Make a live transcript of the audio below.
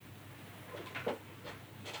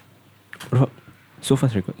So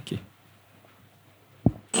fast record. Okay.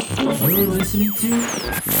 You're listening to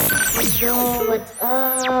Yo, what's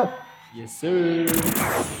up? Yes sir.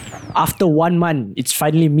 After 1 month, it's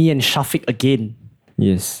finally me and Shafiq again.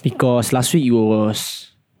 Yes. Because last week it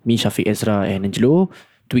was me, Shafiq, Ezra and Angelo.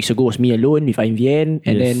 2 weeks ago was me alone with IMVN.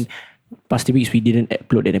 And Yes. then past 2 weeks we didn't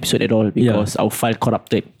upload an episode at all because our file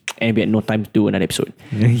corrupted and we had no time to do another episode.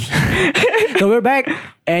 So we're back.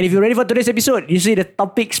 And if you're ready for today's episode, you see the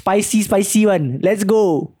topic spicy one. Let's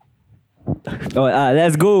go.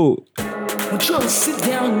 Let's go. I'm trying to sit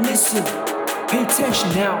down and listen. Pay attention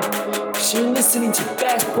now. Cause you're listening to the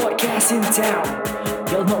best podcast in town.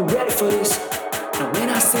 Y'all not ready for this. Now when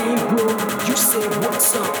I say bro, you say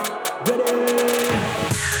what's up. Ready?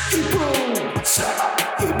 Hey bro, what's up?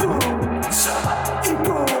 Hey bro, what's up? Hey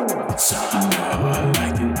bro, what's up? You know how I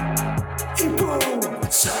like it. Hey bro,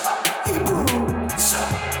 what's up? Hey bro, what's up?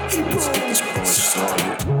 Hey bro, what's up?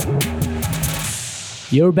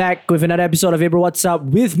 You're back with another episode of Abra What's Up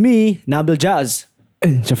with me, Nabil Jazz.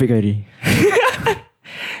 Shafiq Khairi.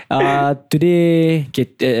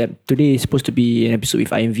 Today is supposed to be an episode with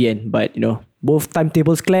IMVN, but you know, both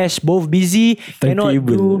timetables clash, both busy, cannot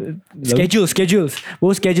do schedules.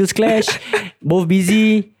 Both schedules clash, both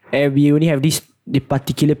busy, and we only have the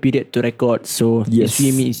particular period to record. So Yes.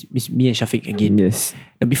 it's me and Shafiq again. Yes.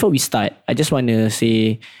 Now, before we start, I just want to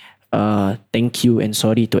say thank you and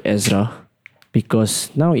sorry to Ezra because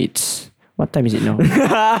now it's what time is it now?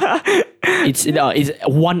 It's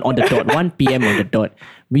 1 on the dot, 1 p.m. on the dot.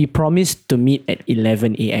 We promised to meet at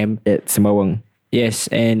 11 a.m. At Sembawang. Yes,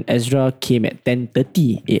 and Ezra came at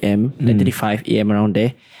 10:30 a.m., 10:35 a.m. around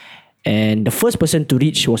there. And the first person to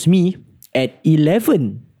reach was me at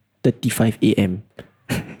 11:35 a.m.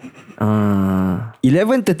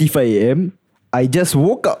 11:35 a.m. I just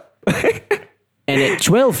woke up. And at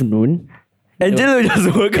 12 noon, Angelo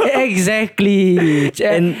just woke up. exactly.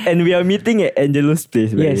 And we are meeting at Angelo's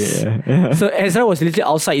place. by the Yes. way. Yeah. So Ezra was literally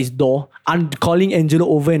outside his door and calling Angelo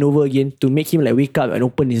over and over again to make him like wake up and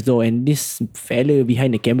open his door. And this fella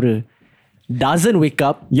behind the camera doesn't wake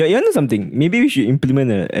up. You know something? Maybe we should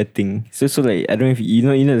implement a thing. So like I don't know if you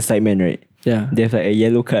know the Sidemen, right? Yeah. They have like a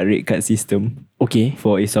yellow card, red card system Okay.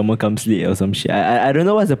 for if someone comes late or some shit. I don't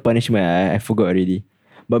know what's the punishment. I forgot already.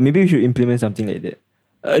 But maybe we should implement something like that.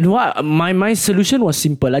 My solution was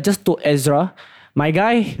simple. I just told Ezra, my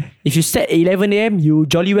guy, if you set 11 a.m., you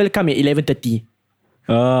jolly well come at 11:30.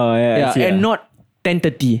 Oh yeah. I see, And not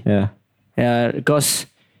 10:30. yeah. Yeah, because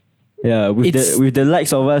With It's- the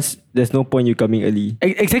likes of us, there's no point you coming early.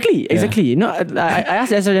 exactly. No, I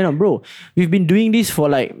asked Ezra, bro, we've been doing this for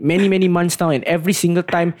like many months now, and every single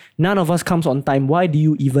time none of us comes on time. Why do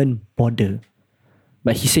you even bother?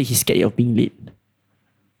 But he said he's scared of being late.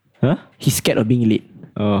 Huh? He's scared of being late.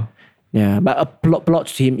 Oh. Yeah, but a plot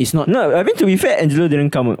to him is not. No, I mean to be fair, Angelo didn't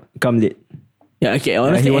come late. Yeah, okay.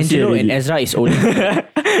 Honestly, he was here Angelo and already. Ezra is only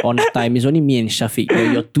on time. It's only me and Shafiq.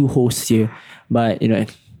 You're two hosts here. But you know,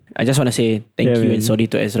 I just want to say thank you man. and sorry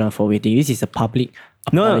to Ezra for waiting. This is a public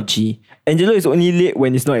apology. Angelo is only late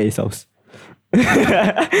when it's not at his house.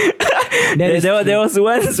 That is There was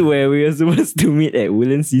once where we were supposed to meet at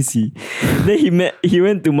Woodlands CC. Then he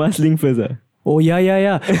went to Marsiling first. Oh yeah.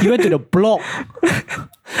 He went to the block.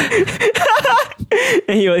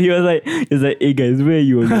 And he was like, hey guys, where are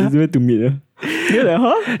you guys? Where to meet? You're like,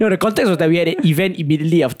 huh? No, the context was that we had an event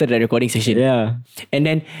immediately after the recording session. Yeah. And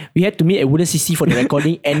then we had to meet at Woodlands CC for the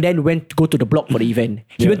recording and then went to go to the block for the event.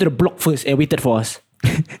 He went to the block first and waited for us.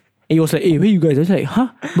 And he was like, hey, where you guys? I was like, huh?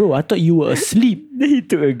 Bro, I thought you were asleep. Then he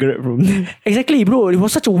took a Grab from there. Exactly, bro. It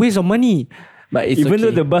was such a waste of money. But it's Even okay.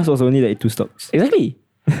 though the bus was only like 2 stops. Exactly.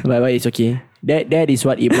 but it's okay. That is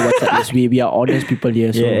what April WhatsApp is. We are honest people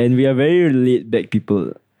here. So Yeah, and we are very laid back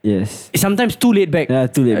people. Yes. it's sometimes too laid back. Yeah,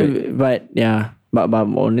 too laid back. But yeah. But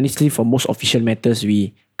honestly, for most official matters,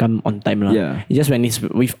 we come on time lah. Yeah. It's just when it's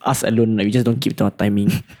with us alone, like, we just don't keep to our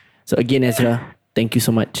timing. So again, Ezra, thank you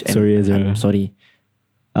so much. And Sorry, Ezra. I'm sorry.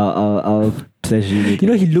 I'll pleasure you. You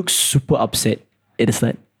know, he looks super upset at the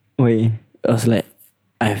start. Wait. I was like,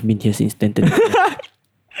 I've been here since 10:30.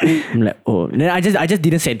 I'm like, oh. Then I just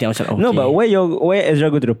didn't say anything. I was like, okay. No, but why Ezra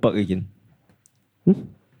go to the park again?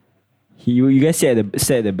 You guys sat at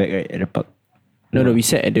the back, right? At the park. No, we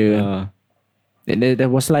sat at the. There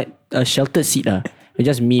was like a sheltered seat lah. It's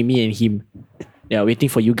just me and him. Yeah, waiting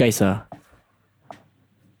for you guys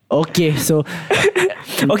Okay, so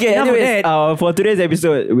Okay, enough of anyways, that. for today's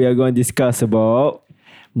episode, we are going to discuss about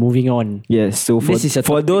moving on. Yes. So for This is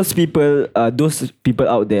a those people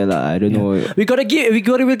out there lah, I don't know. We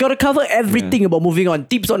gotta cover everything about moving on.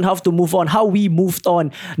 Tips on how to move on, how we moved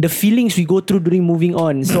on, the feelings we go through during moving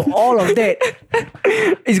on. So all of that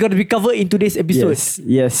is gonna be covered in today's episode.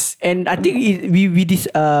 Yes. And I think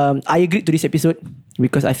I agreed to this episode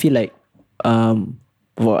because I feel like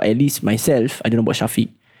for at least myself, I don't know about Shafiq,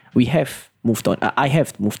 we have moved on. I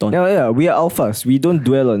have moved on. Yeah. We are alphas. We don't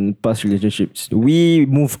dwell on past relationships. We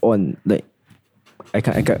move on. Like I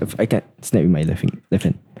can't snap with my left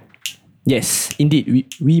hand. Yes, indeed.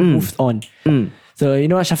 We moved on. So you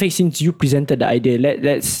know what, Shafiq, since you presented the idea,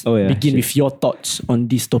 let's begin with your thoughts on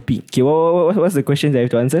this topic. Okay, what's the questions I have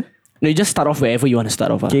to answer? No, you just start off wherever you want to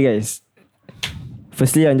start off. Okay, guys.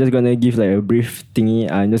 Firstly, I'm just gonna give like a brief thingy.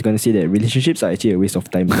 I'm just gonna say that relationships are actually a waste of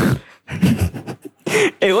time.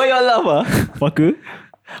 Hey, why y'all laugh, fucker?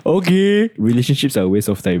 Okay. Relationships are a waste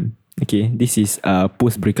of time. Okay, this is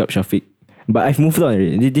post-breakup Shafiq. But I've moved on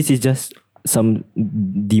already. This is just some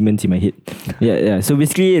demons in my head. Yeah. So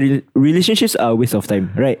basically, relationships are a waste of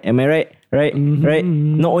time. Right? Am I right? Right? Mm-hmm. Right?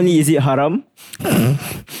 Not only is it haram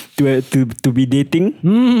to be dating.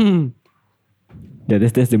 Yeah,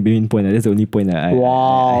 that's the main point. That's the only point.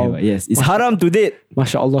 Wow. Yes, it's haram to date.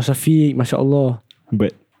 Masya Allah, Shafiq. Masya Allah.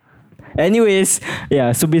 But anyways,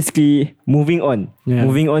 yeah. So basically, moving on. Yeah.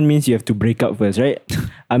 Moving on means you have to break up first, right?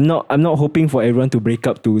 I'm not hoping for everyone to break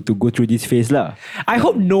up to go through this phase lah. I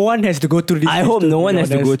hope no one has to go through this. I hope no one has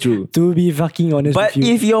to go through. To be fucking honest But with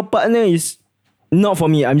you. if your partner is not for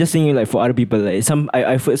me, I'm just saying like for other people, like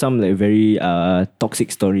I've heard some like very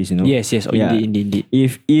toxic stories, you know. Yes. Indeed.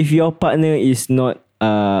 If your partner is not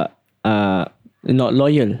not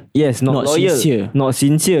loyal. Yes, not loyal, sincere. not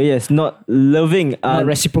sincere. Yes, not loving. Not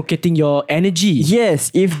reciprocating your energy. Yes,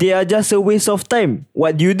 if they are just a waste of time,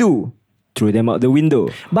 what do? Throw them out the window.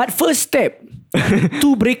 But first step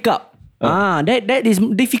to break up. That is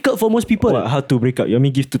difficult for most people. What, how to break up? You want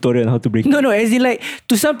me give tutorial on how to break up? No, as in like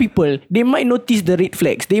to some people, they might notice the red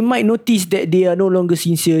flags. They might notice that they are no longer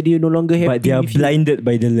sincere. They are no longer happy. But they are blinded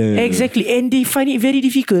by the love. Exactly, and they find it very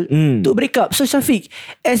difficult to break up. So Shafiq,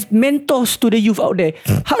 as mentors to the youth out there,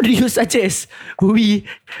 how do you suggest we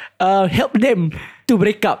help them to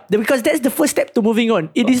break up? Because that's the first step to moving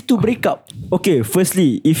on. It is to break up. Okay,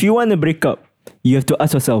 firstly, if you want to break up, you have to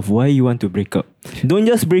ask yourself why you want to break up. Don't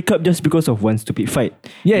just break up just because of one stupid fight.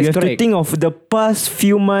 Yes, you have correct. to think of the past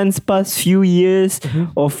few months, past few years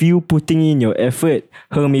of you putting in your effort,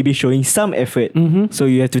 her maybe showing some effort. So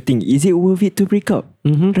you have to think, is it worth it to break up?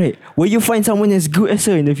 Right? Will you find someone as good as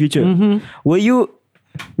her in the future? Will you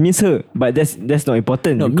miss her? But that's not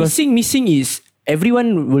important. No, because missing is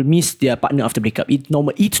everyone will miss their partner after breakup.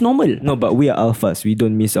 It's normal. no, but we are alphas. We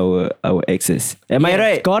don't miss our exes. Am I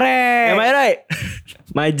right? Correct. Am I right?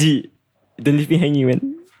 My G. Don't leave me hanging, man.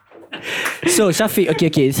 So Shafiq,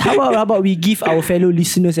 okay. How about we give our fellow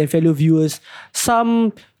listeners and fellow viewers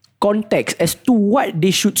some context as to what they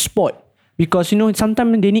should spot, because you know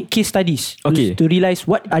sometimes they need case studies to realize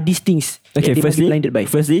what are these things that they might be blinded by.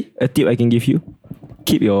 Firstly, a tip I can give you: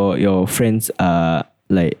 keep your friends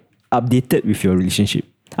like updated with your relationship.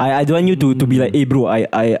 I don't want you to be like, hey bro,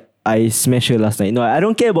 I smashed her last night. No, I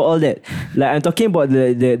don't care about all that. Like I'm talking about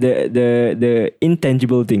the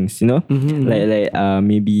intangible things, you know? Like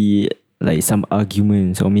maybe like some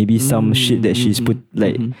arguments or maybe some shit that she's put,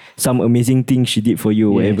 like some amazing thing she did for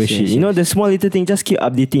you or whatever shit. You know, the small little thing, just keep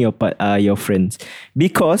updating your friends.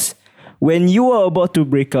 Because when you are about to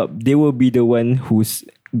break up, they will be the one who's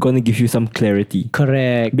gonna give you some clarity.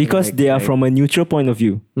 Correct. Because they are from a neutral point of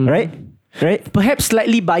view. Right? Perhaps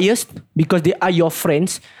slightly biased because they are your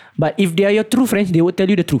friends, but if they are your true friends, they will tell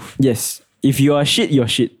you the truth. Yes. If you are shit, you're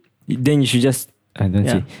shit. Then you should just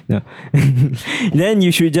say no. Then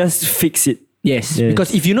you should just fix it. Yes.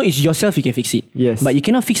 Because if you know it's yourself, you can fix it. Yes. But you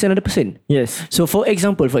cannot fix another person. Yes. So for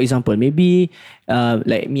example, maybe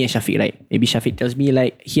like me and Shafiq, right? Maybe Shafiq tells me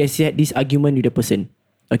like he has had this argument with the person,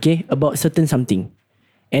 okay, about certain something.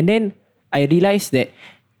 And then I realized that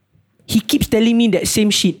he keeps telling me that same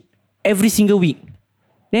shit every single week.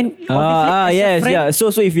 Then So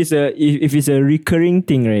if it's a recurring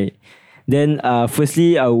thing, right? Then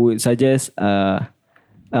firstly I would suggest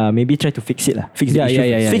maybe try to fix it lah. Fix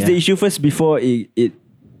the issue first before it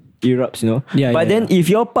erupts, you know. But then if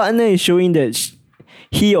your partner is showing that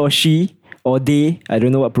he or she or they, I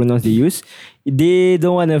don't know what pronouns they use, they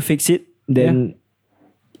don't want to fix it, then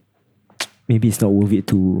maybe it's not worth it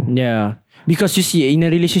to. Yeah. Because you see, in a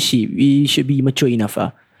relationship, we should be mature enough.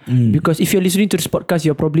 Because if you're listening to this podcast,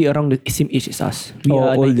 you're probably around the same age as us. We Or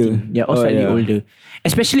are older. 19. Yeah, or slightly yeah. older.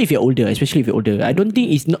 Especially if you're older. I don't think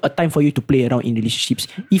it's not a time for you to play around in relationships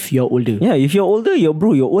if you're older. Yeah, if you're older, you're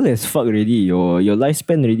old as fuck already. Your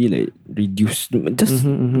lifespan already like reduced. Just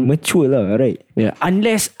mature lah, right? Yeah.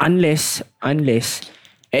 Unless at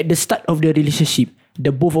the start of the relationship, the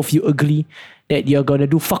both of you agree that you're gonna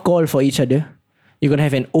do fuck all for each other. You're gonna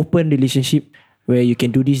have an open relationship where you can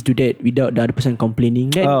do this, do that without the other person complaining.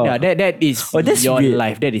 That is that's your weird.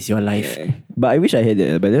 life. That is your life. But I wish I had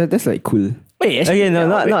that. But that's like cool. Wait, Okay, no,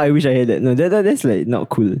 not I wish I had that. No, that's like not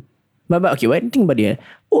cool. But okay, what think about it?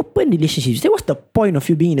 Open relationships. Then what's the point of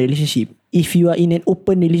you being in a relationship if you are in an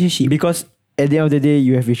open relationship? Because at the end of the day,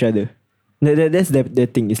 you have each other. That's the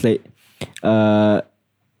thing. It's like,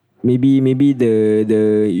 maybe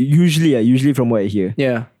the usually from what I hear,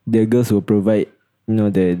 Yeah. the girls will provide,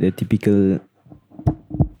 the typical.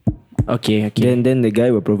 Okay. Then the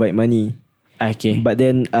guy will provide money. Okay. But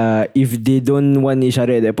then, if they don't want each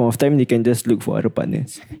other at that point of time, they can just look for other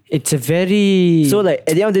partners. It's a very So like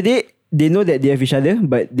at the end of the day, they know that they have each other,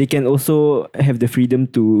 but they can also have the freedom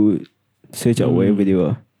to search out wherever they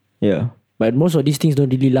are. Yeah. But most of these things don't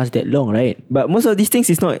really last that long, right? But most of these things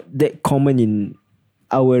is not that common in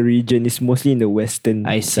our region. It's mostly in the Western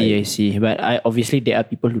I side. see. But obviously there are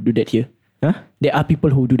people who do that here. Huh? There are people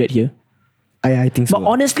who do that here. I think so. But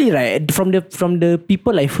honestly, right, from the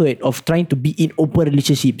people I've heard of trying to be in open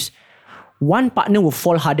relationships, one partner will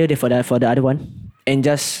fall harder than for the other one, and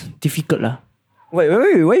just difficult lah. Wait. What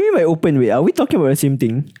do you mean by open? Wait, are we talking about the same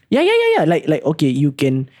thing? Yeah. Like okay, you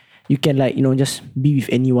can like just be with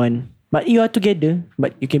anyone, but you are together,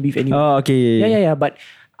 but you can be with anyone. Oh, okay. Yeah. But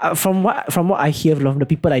from what I hear from the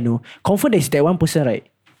people I know, confirm there's that one person, right,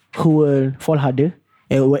 who will fall harder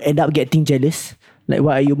and will end up getting jealous. Like,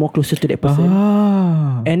 why are you more closer to that person?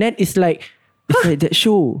 And then it's like that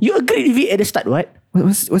show. you agreed with it at the start, what?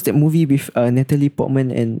 What's that movie with Natalie Portman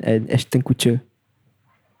and Ashton Kutcher?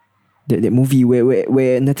 That movie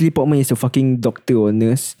where Natalie Portman is a fucking doctor or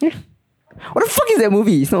nurse. Yeah. What the fuck is that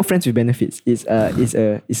movie? It's not Friends with Benefits. Is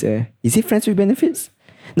it Friends with Benefits?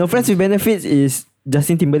 No, Friends with Benefits is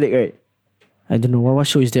Justin Timberlake, right? I don't know. What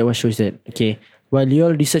show is that? Okay. While you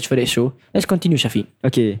all research for that show, let's continue, Shafiq.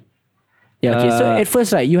 Okay. Yeah, okay. So at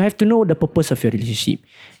first, right, you have to know the purpose of your relationship.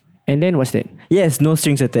 And then what's that? Yes, no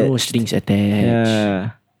strings attached. No strings attached.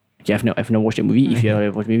 Yeah. Okay, I've not watched the movie. If you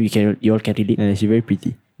all watched the movie, you all can relate. Yeah, she's very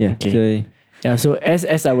pretty. Yeah. Okay. Yeah, so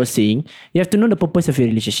as I was saying, you have to know the purpose of your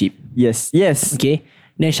relationship. Yes. Okay.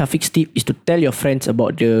 Then Shafiq's tip is to tell your friends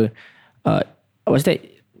about the what's that?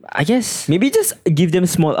 I guess Maybe just give them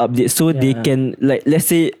small updates so they can let's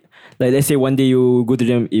say one day you go to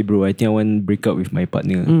them, hey bro, I think I want to break up with my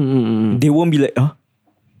partner. They won't be like,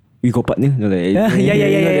 we got partner. No, like, Yeah,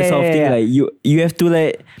 that sort of thing. yeah. Like you have to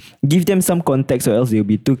like give them some context, or else they'll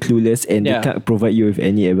be too clueless and they can't provide you with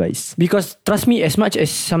any advice. because trust me, as much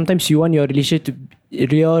as sometimes you want your relationship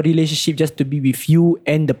just to be with you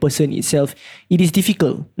and the person itself, it is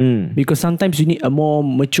difficult. Because sometimes you need a more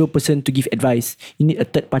mature person to give advice. You need a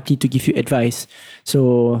third party to give you advice.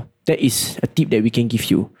 So that is a tip that we can give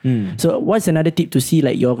you. So what's another tip to see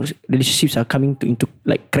like your relationships are coming into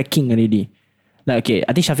like cracking already? Like, okay,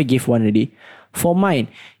 I think Shafiq gave one already. For mine,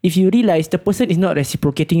 if you realize the person is not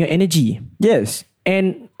reciprocating your energy, Yes.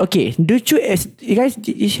 and okay, don't you guys,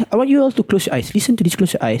 I want you all to close your eyes. Listen to this,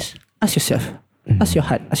 close your eyes. Ask yourself. Ask your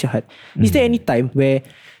heart. Is there any time where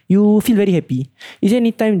you feel very happy? Is there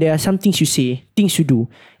any time there are some things you say, things you do,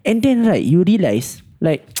 and then right, you realize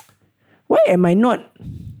like, why am I not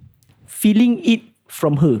feeling it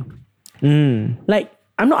from her? Like,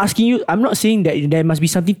 I'm not asking you, I'm not saying that there must be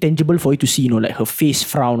something tangible for you to see, like her face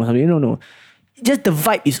frown or something. No. Just the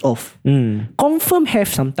vibe is off. Confirm have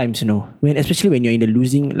sometimes, especially when you're in the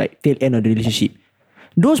losing like tail end of the relationship.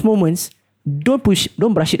 Those moments, don't brush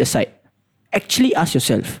it aside. Actually ask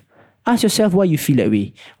yourself why you feel that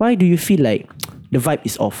way. Why do you feel like the vibe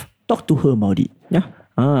is off? Talk to her about it.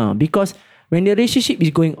 Yeah. Because when the relationship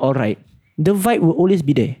is going alright, the vibe will always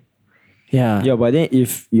be there. Yeah. Yeah, but then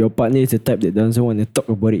if your partner is the type that doesn't want to talk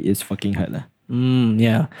about it, it's fucking hard lah.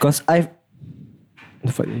 Yeah. Cause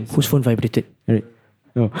Whose phone vibrated? Right.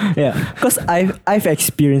 Oh, yeah. Cause I've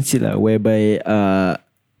experienced it lah, whereby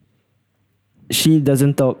she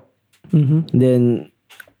doesn't talk. Then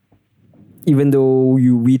even though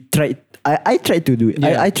we tried, I tried to do it.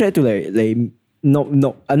 Yeah. I tried to like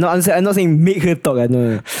no. I'm not saying make her talk.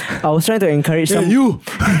 No. I was trying to encourage some. You.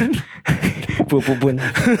 pun.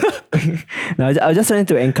 No, I was just trying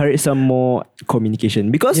to encourage some more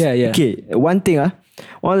communication because okay, one thing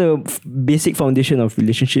one of the basic foundation of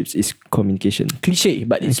relationships is communication. Cliche,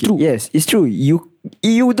 but it's true. Yes, it's true. You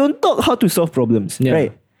don't talk how to solve problems,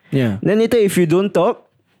 right? Yeah. Then later, if you don't talk,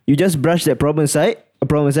 you just brush that problem aside.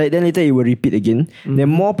 Then later it will repeat again. Then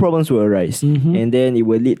more problems will arise, and then it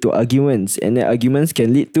will lead to arguments, and then arguments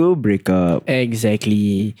can lead to breakup.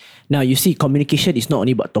 Exactly. Now you see, communication is not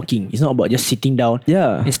only about talking. It's not about just sitting down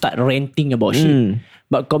and start ranting about shit.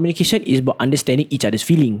 But communication is about understanding each other's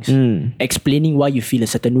feelings, explaining why you feel a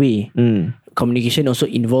certain way. Communication also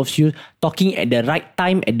involves you talking at the right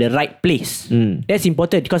time at the right place. That's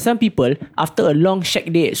important because some people, after a long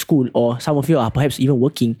shag day at school, or some of you are perhaps even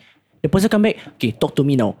working, the person come back, okay, talk to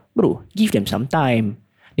me now. Bro, give them some time.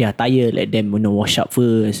 They are tired, let them wash up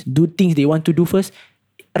first. Do things they want to do first.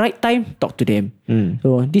 Right time, talk to them.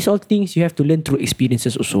 So these all things you have to learn through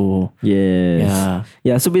experiences also. Yes.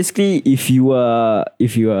 Yeah. So basically, if your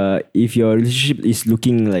relationship is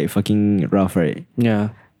looking like fucking rough, right? Yeah.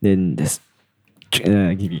 Then just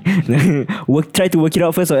try to work it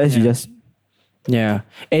out first, or else you just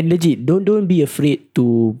And legit, don't be afraid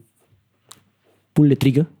to pull the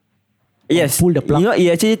trigger. Yes, pull the plug. it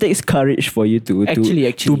actually takes courage for you to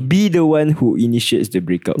be the one who initiates the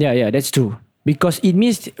breakup. Yeah, that's true. Because it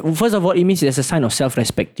means, first of all, it means there's a sign of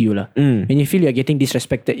self-respect to you lah. When you feel you're getting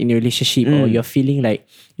disrespected in your relationship, or you're feeling like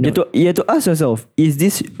you have to ask yourself, is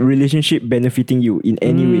this relationship benefiting you in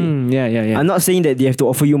any way? Yeah. I'm not saying that they have to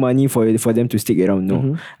offer you money for them to stick around.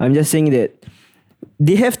 No, I'm just saying that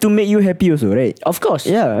they have to make you happy also, right? Of course.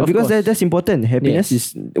 Yeah, because that's important. Happiness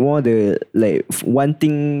is one of the one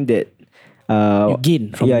thing that you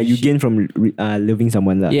gain from you gain from loving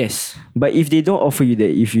someone lah. Yes. But if they don't offer you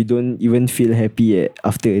that, if you don't even feel happy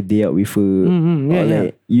after a day out with her,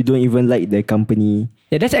 or you don't even like their company,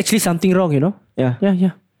 that's actually something wrong, you know. Yeah.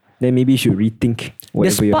 Then maybe you should rethink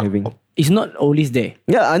whatever you're having. It's not always there.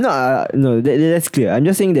 Yeah, no, that's clear. I'm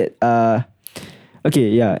just saying that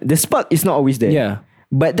the spark is not always there. Yeah.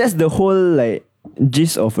 But that's the whole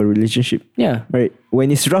gist of a relationship. Yeah. Right.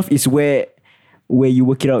 When it's rough is where you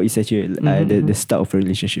work it out is actually the start of a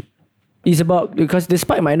relationship. It's about, because the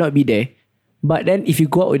spark might not be there, but then if you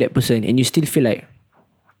go out with that person and you still feel like,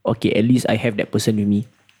 okay, at least I have that person with me,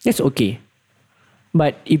 that's okay.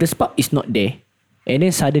 But if the spark is not there, and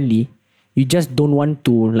then suddenly you just don't want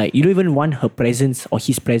to, you don't even want her presence or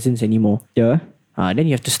his presence anymore. Yeah. Then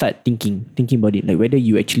you have to start thinking about it, whether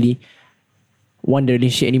you actually want the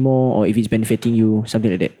relationship anymore, or if it's benefiting you,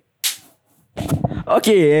 something like that.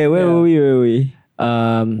 Okay, where were we?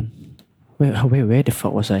 Where the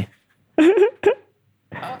fuck was I?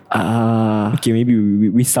 Okay, maybe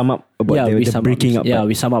we sum up about the breaking up. Yeah,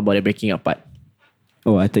 we sum up about the breaking up part.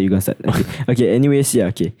 Oh, I thought you gonna start. Okay. Anyways,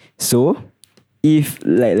 okay. So, if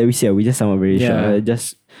like we say, we just sum up very short.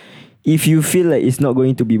 Just if you feel like it's not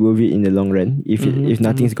going to be worth it in the long run, if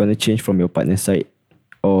nothing's gonna change from your partner's side,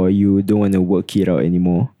 or you don't want to work it out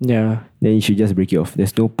anymore, then you should just break it off.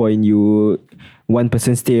 There's no point one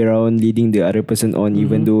person stay around leading the other person on,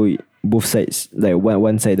 even though both sides,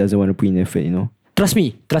 one side doesn't want to put in effort, you know. Trust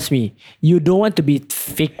me. You don't want to be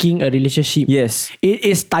faking a relationship. Yes. It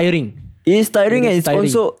is tiring.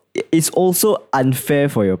 It's also unfair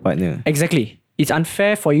for your partner. Exactly. It's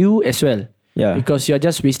unfair for you as well. Yeah. Because you're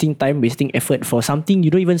just wasting time, wasting effort for something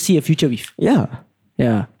you don't even see a future with. Yeah.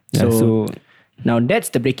 So now that's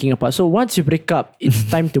the breaking apart. So once you break up, it's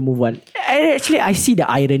time to move on. I see the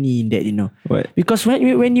irony in that, you know. What? Because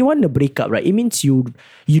when you want to break up, right, it means you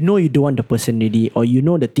know you don't want the person already, or you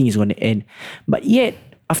know the thing is going to end. But yet,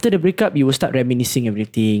 after the breakup, you will start reminiscing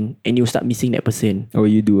everything, and you will start missing that person. Oh,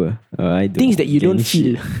 you do? I do. Things that you don't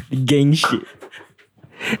feel. Gang shit.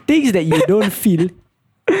 Things that you don't feel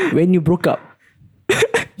when you broke up.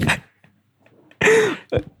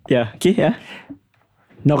 Yeah. Okay. Yeah.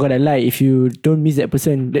 Not gonna lie, if you don't miss that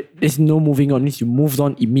person, there's no moving on. Means you moved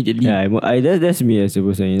on immediately. Yeah, that's me as a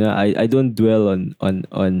person. You know, I don't dwell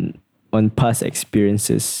on past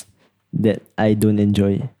experiences that I don't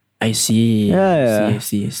enjoy. I see. Yeah. I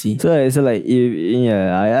see. So I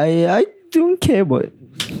don't care about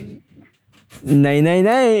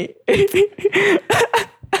 999.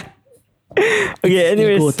 Okay.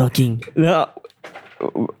 Anyways, Ego talking. No,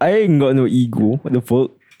 I ain't got no ego. What the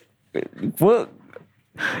fuck?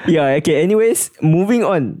 Yeah, okay. Anyways, moving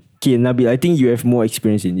on. Okay, Nabil, I think you have more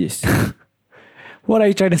experience in this. What are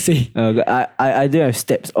you trying to say? I don't have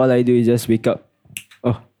steps. All I do is just wake up.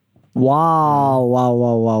 Oh. Wow.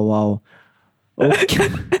 Okay.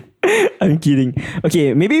 I'm kidding.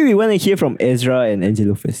 Okay, maybe we want to hear from Ezra and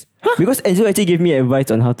Angelo first. Because Angelo actually gave me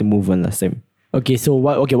advice on how to move on last time. Okay, so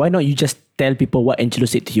why not you just tell people what Angelo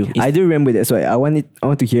said to you? I do remember that, so I want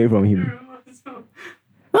to hear it from him.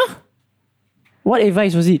 What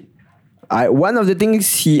advice was it? One of the things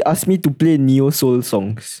he asked me to play neo soul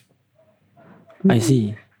songs. I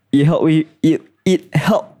see. It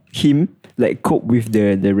helped him like cope with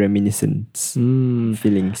the reminiscence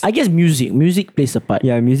feelings. I guess music plays a part.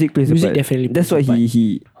 Yeah, music plays a part. Definitely That's plays why a part.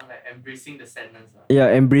 he Or like embracing the sadness. yeah,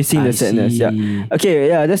 embracing the sadness. see. Yeah. Okay,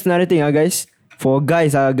 yeah, that's another thing, guys. For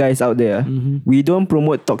guys out there, we don't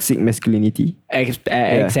promote toxic masculinity.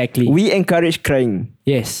 Yeah. Exactly. We encourage crying.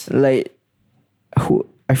 Yes. Like who's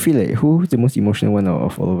the most emotional one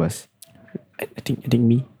of all of us? I think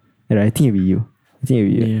me. Yeah, I think it'll be you.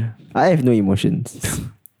 Yeah. I have no emotions.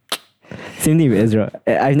 Same thing with Ezra.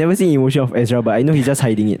 I've never seen emotion of Ezra, but I know he's just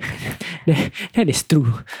hiding it. That is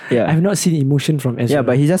true. Yeah. I've not seen emotion from Ezra. Yeah,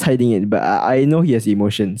 but he's just hiding it. But I know he has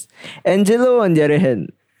emotions. Angelo, on the other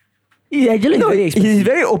hand, Angelo is very expressive. he's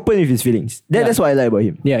very open with his feelings. That's what I like about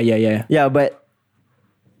him. Yeah. Yeah, but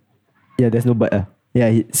there's no but.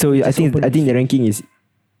 Yeah, so I think the ranking is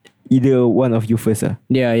either one of you first.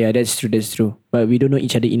 Yeah, that's true. But we don't know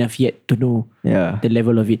each other enough yet to know the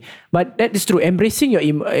level of it. But that is true. Embracing your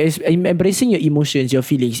emotions, your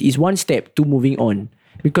feelings is one step to moving on.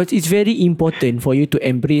 Because it's very important for you to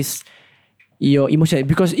embrace your emotions,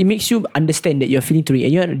 because it makes you understand that you're feeling through it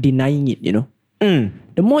and you're not denying it, you know.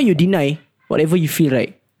 The more you deny whatever you feel,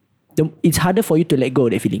 right, it's harder for you to let go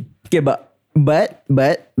of that feeling. Okay, but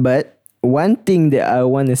one thing that I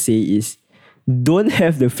want to say is don't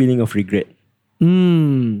have the feeling of regret.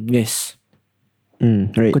 Yes.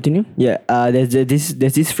 Right. Continue. Yeah. There's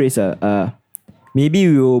this phrase. Maybe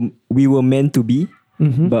we were meant to be,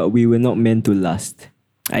 but we were not meant to last.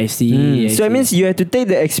 I see. So it means you have to take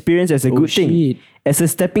the experience as a good thing, as a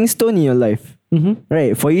stepping stone in your life,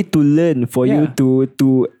 right? For you to learn, for you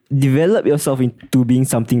to develop yourself into being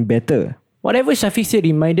something better. Whatever Shafiq said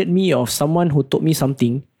reminded me of someone who told me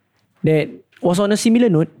something that was on a similar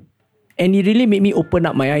note, and it really made me open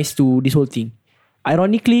up my eyes to this whole thing.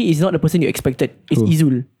 Ironically, it's not the person you expected. It's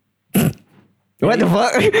Izul. What the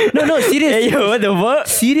fuck? No, serious. Hey, yo, what the fuck?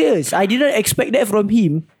 Serious. I didn't expect that from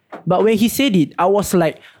him. But when he said it, I was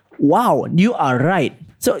like, wow, you are right.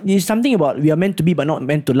 So there's something about we are meant to be but not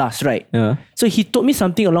meant to last, right? Yeah. So he told me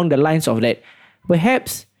something along the lines of that.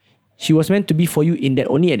 Perhaps she was meant to be for you in that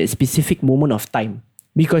only at a specific moment of time,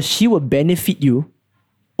 because she will benefit you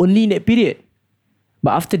only in that period.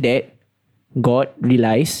 But after that, God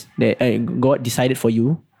realized that God decided for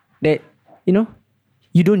you that, you know,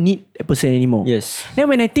 you don't need a person anymore. Yes. Then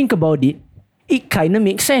when I think about it, it kind of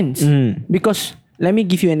makes sense. Because let me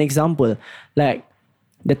give you an example. Like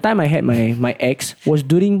the time I had my ex was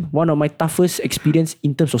during one of my toughest experience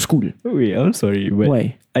in terms of school. Wait, I'm sorry, but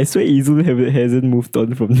Why? I swear Izul hasn't moved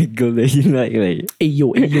on from the girl that he like. Hey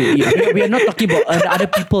yo. We are not talking about other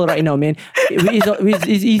people right now, man.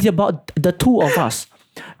 It's about the two of us.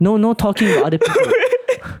 No talking about other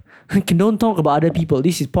people. Don't talk about other people.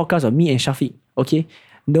 This is podcast of me and Shafiq. Okay,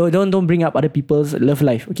 don't bring up other people's love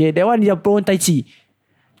life. Okay, that one is your pro and tai chi.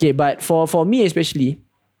 Okay, but for me especially,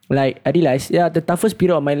 like I realized, the toughest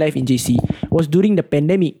period of my life in JC was during the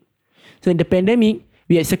pandemic. So in the pandemic,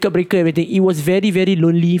 we had circuit breaker, everything. It was very, very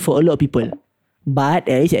lonely for a lot of people. But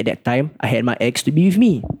at least at that time, I had my ex to be with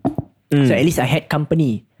me. So at least I had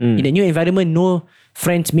company. In the new environment, no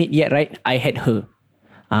friends made yet, right? I had her.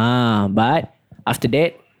 But after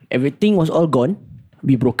that, everything was all gone.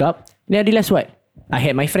 We broke up. Then I realized what? I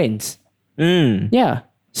had my friends. Yeah.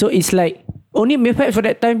 So it's like, only perhaps for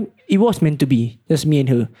that time, it was meant to be just me and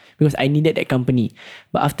her, because I needed that company.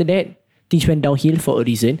 But after that, things went downhill for a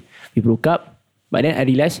reason. We broke up. But then I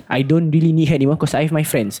realized I don't really need her anymore because I have my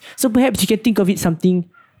friends. So perhaps you can think of it something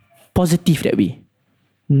positive that way.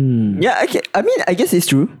 Yeah, okay. I mean, I guess it's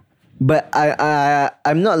true. But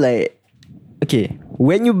I'm not like, okay,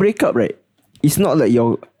 when you break up, right, it's not like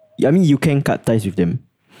you can cut ties with them.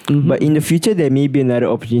 But in the future, there may be another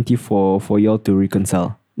opportunity for y'all to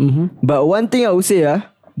reconcile. But one thing I would say,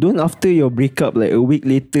 don't after your breakup, like a week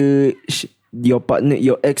later, your partner,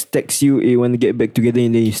 your ex texts you, you want to get back together,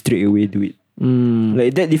 and then you straight away do it.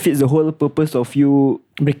 Like that defeats the whole purpose of you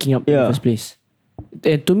breaking up in the first place.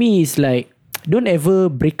 And to me, it's like, don't ever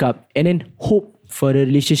break up and then hope for the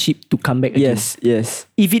relationship to come back again. Yes.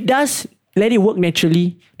 If it does, let it work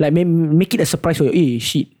naturally. Like make it a surprise for you. Hey,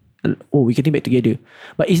 shit. Oh, we're getting back together.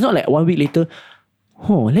 But it's not like 1 week later,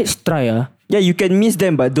 let's try. Yeah, you can miss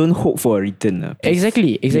them, but don't hope for a return.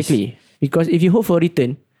 Exactly. Please. Because if you hope for a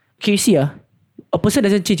return, okay, you see, a person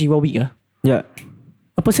doesn't change in 1 week. Yeah.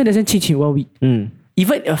 A person doesn't change in 1 week.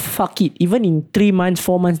 Even, fuck it, even in 3 months,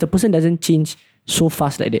 4 months, the person doesn't change so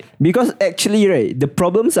fast like that. Because actually, right, the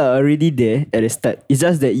problems are already there at the start. It's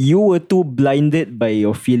just that you were too blinded by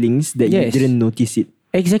your feelings that you Yes. didn't notice it.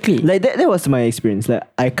 Exactly. Like that was my experience. Like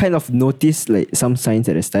I kind of noticed like some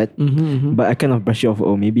signs at the start, but I kind of brush it off.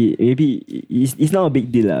 Oh, maybe it's not a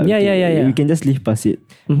big deal lah. Yeah. We can just leave past it.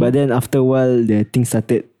 But then after a while, the things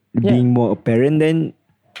started being more apparent. Then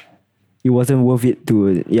it wasn't worth it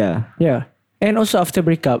to Yeah. And also after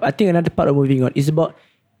breakup, I think another part of moving on is about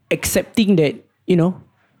accepting that, you know,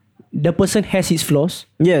 the person has his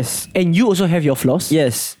flaws Yes. and you also have your flaws.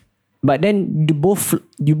 Yes. But then you both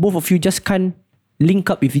of you just can't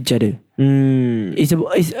link up with each other. It's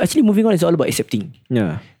actually moving on is all about accepting.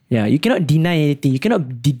 Yeah. Yeah, you cannot deny anything. You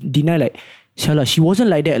cannot deny like, Shala, she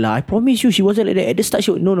wasn't like that lah. I promise you she wasn't like that. At the start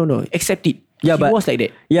no. Accept it. Yeah, she but was like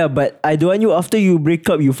that. Yeah, but I don't want you after you break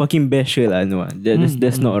up, you fucking bash her lah. No,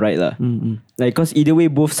 that's not right lah. Like, cause either way,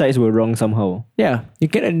 both sides were wrong somehow. Yeah, you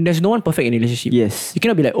can. There's no one perfect in a relationship. Yes. You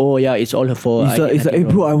cannot be like, oh yeah, it's all her fault. It's like, hey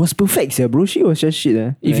bro, I was perfect, yeah, bro. She was just shit.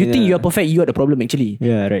 If you think you are perfect, you are the problem actually.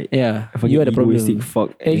 Yeah, right. Yeah, I you are the problem. egoistic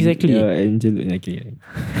fuck. Exactly. Angel. Okay.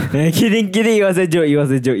 Kidding. It was a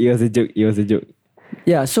joke.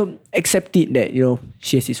 Yeah, so accept it that, you know,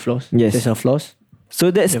 she has his flaws. Yes. There's her flaws. So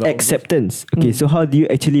that's Yeah, but- acceptance. Okay, so how do you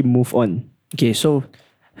actually move on? Okay, so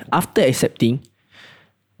after accepting,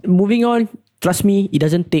 moving on, trust me, it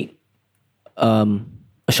doesn't take a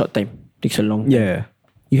short time. It takes a long time. Yeah.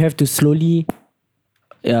 You have to slowly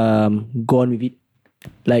go on with it.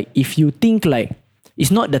 Like if you think like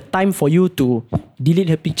it's not the time for you to delete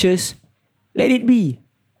her pictures, let it be.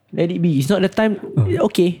 It's not the time.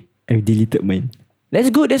 Okay. I deleted mine. That's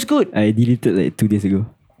good. I deleted like 2 days ago.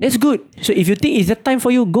 That's good. So if you think it's the time for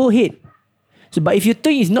you, go ahead. So but if you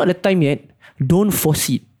think it's not the time yet, don't force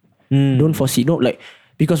it. Don't force it. Don't like,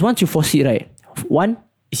 because once you force it, right, one,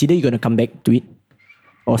 it's either you're gonna come back to it,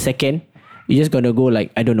 or second, you're just gonna go like,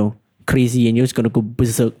 I don't know, crazy, and you're just gonna go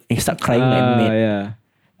berserk and start crying like mad. Yeah.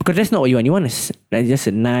 Because that's not what you want. You want like just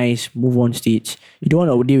a nice move on stage. You don't want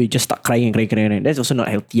a day where you just start crying. That's also not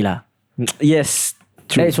healthy lah. Yes.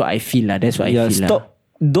 True. That's what I feel lah. Stop.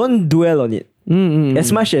 Don't dwell on it.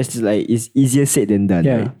 As much as like it's easier said than done.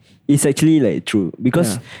 Yeah. Right? It's actually like true,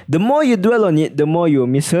 because the more you dwell on it, the more you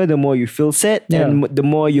miss her, the more you feel sad, and the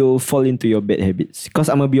more you'll fall into your bad habits. Because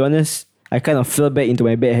I'm gonna be honest, I kind of fell back into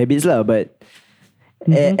my bad habits lah. But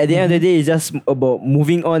at the end of the day, it's just about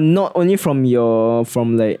moving on, not only from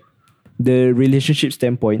like the relationship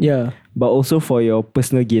standpoint, but also for your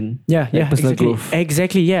personal gain. Personal growth.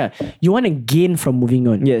 Exactly, yeah. You want to gain from moving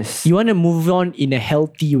on. Yes. You want to move on in a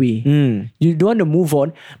healthy way. You don't want to move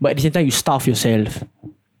on, but at the same time, you starve yourself.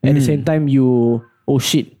 At the same time, you, oh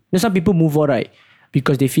shit. You know, some people move on, right?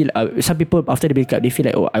 Because they feel, some people after the breakup, they feel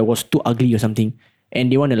like, oh, I was too ugly or something.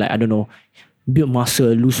 And they want to like, I don't know, build muscle,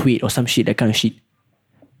 lose weight or some shit, that kind of shit.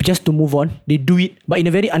 Just to move on, they do it, but in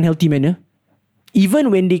a very unhealthy manner. Even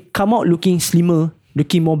when they come out looking slimmer,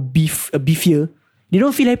 looking more beefier, they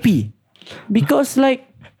don't feel happy. Because like,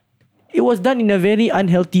 it was done in a very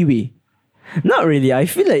unhealthy way. Not really. I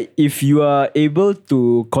feel like if you are able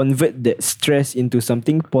to convert that stress into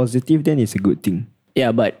something positive, then it's a good thing.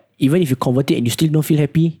 Yeah, but even if you convert it and you still don't feel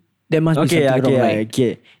happy, there must be something wrong, right?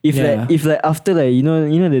 Okay. If like after like you know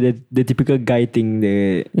the typical guy thing,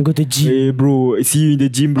 the You go to gym. hey bro, see you in the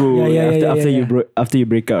gym, bro. After you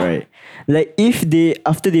break up, right? Like if they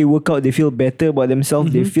after they work out, they feel better about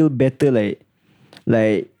themselves. They feel better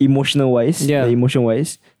like emotion wise,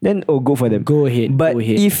 then go for them. Go ahead. But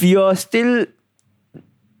if you're still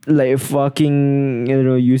like fucking, you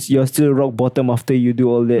know, you're still rock bottom after you do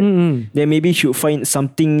all that, then maybe you should find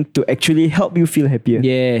something to actually help you feel happier.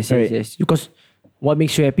 Yes. Because what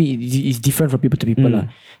makes you happy is different from people to people lah.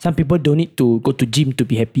 Some people don't need to go to gym to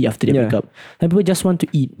be happy after they break up. Some people just want to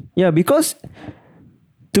eat. Yeah, because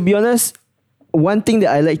to be honest, one thing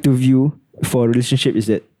that I like to view for a relationship is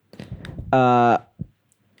that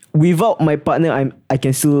without my partner, I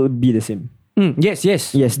can still be the same. Yes.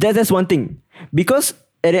 That's one thing. Because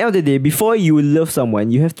at the end of the day, before you love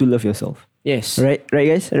someone, you have to love yourself. Yes. Right,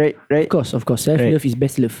 guys? Right. Of course. Self-love is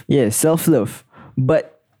best love. Yes, self-love.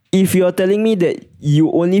 But if you're telling me that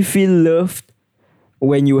you only feel loved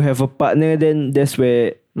when you have a partner, then that's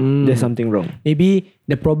where there's something wrong. Maybe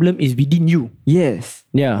the problem is within you. Yes.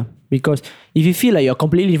 Yeah. Because if you feel like you're a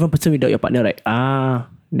completely different person without your partner, right?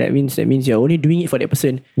 That means you're only doing it for that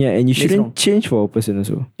person. Yeah, and you That's shouldn't wrong. change for a person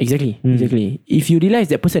also. Exactly. If you realize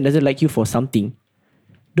that person doesn't like you for something,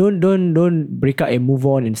 don't break up and move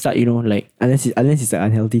on and start, you know, like Unless it's an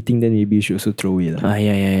unhealthy thing, then maybe you should also throw it.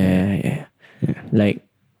 Yeah. Like,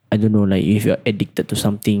 I don't know, like if you're addicted to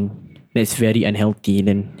something that's very unhealthy,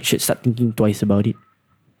 then you should start thinking twice about it.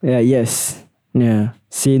 Yeah, yes. Yeah.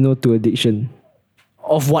 Say no to addiction.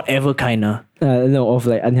 Of whatever kind. No, of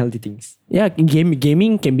like unhealthy things. Yeah,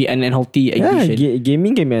 gaming can be an unhealthy Yeah, addiction.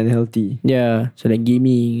 gaming can be unhealthy. Yeah, so like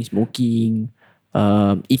gaming, smoking,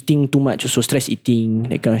 eating too much, also stress eating,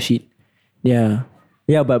 that kind of shit. Yeah.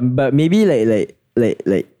 Yeah, but maybe like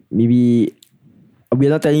maybe we're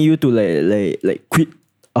not telling you to like quit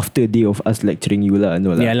after a day of us lecturing you lah.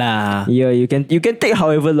 No lah. Yeah lah. Yeah, you can take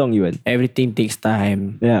however long you want. Everything takes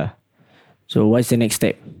time. Yeah. So what's the next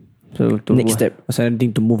step? So Next step. What's another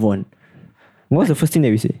thing to move on? What's the first thing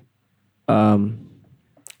that we say?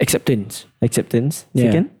 Acceptance. Acceptance. Yeah.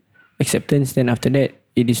 Second? Acceptance. Then after that,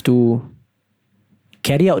 it is to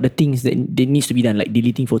carry out the things that needs to be done, like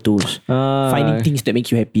deleting photos, finding things that make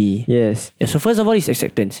you happy. Yes. Yeah, so first of all is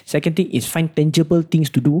acceptance. Second thing is find tangible things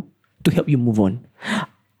to do to help you move on.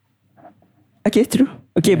 Okay, true.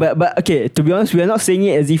 Okay, Yeah. but okay, to be honest, we are not saying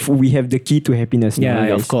it as if we have the key to happiness. no,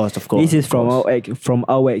 Yeah, guys. of course. This is from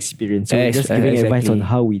our experience. So we're just giving advice on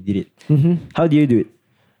how we did it. How do you do it?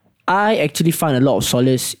 I actually found a lot of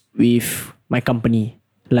solace with my company,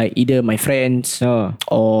 like either my friends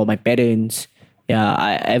or my parents.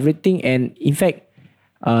 Yeah, everything. And in fact,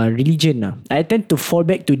 religion. I tend to fall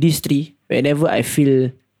back to these three whenever I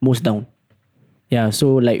feel most down. Yeah,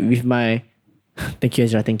 so like with my... Thank you,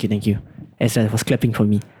 Ezra. Thank you. Ezra was clapping for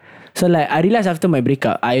me. So like I realized after my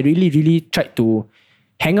breakup, I really tried to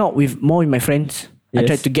hang out more with my friends. Yes. I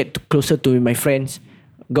tried to get closer to my friends,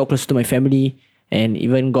 got closer to my family, and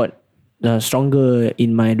even got stronger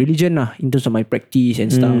in my religion in terms of my practice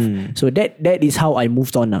and stuff. So that is how I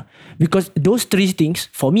moved on because those three things,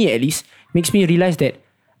 for me at least, makes me realize that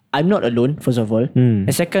I'm not alone, first of all. And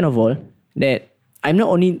second of all, that I'm not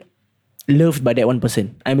only loved by that one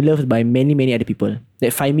person, I'm loved by many other people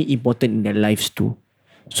that find me important in their lives too.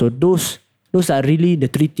 So those are really the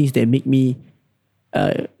three things that make me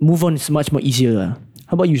move on is much more easier.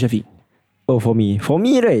 How about you, Shafiq? Oh, for me,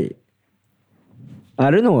 right? I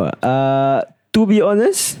don't know. To be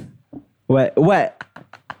honest, what?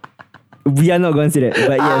 We are not going to say that,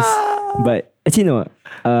 but yes. But actually no.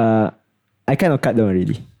 I kind of cut down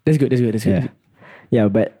already. That's good. Yeah,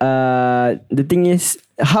 but the thing is,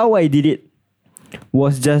 how I did it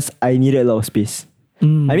was just I needed a lot of space. I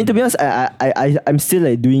mean, to be honest, I'm still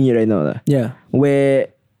like doing it right now. Yeah. Where,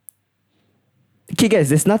 okay guys,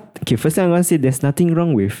 first thing I'm gonna say, there's nothing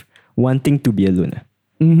wrong with wanting to be alone.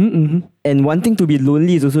 And wanting to be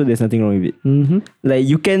lonely is also, there's nothing wrong with it. Like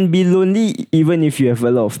you can be lonely even if you have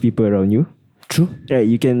a lot of people around you. True. Right,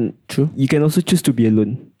 you can also choose to be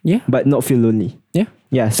alone. Yeah. But not feel lonely. Yeah.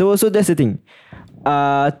 Yeah, so that's the thing.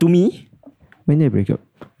 To me, when did I break up?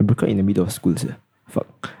 I broke up in the middle of school, sir.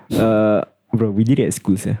 Fuck. Bro, we did it at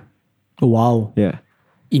school, sir. Wow. Yeah.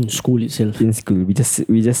 In school itself. In school. We just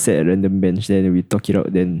sat at a random bench, then we talk it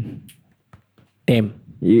out, then Damn.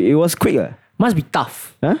 it was quick. Must be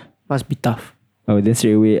tough. Huh? Must be tough. Oh, then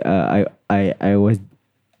straight away, I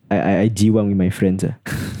G1 with my friends.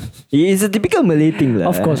 It's a typical Malay thing.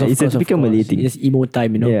 Of course. It's a typical Malay thing. It's emo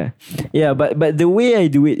time, you know. Yeah. Yeah, but the way I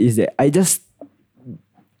do it is that I just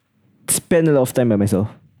spend a lot of time by myself.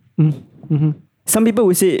 Some people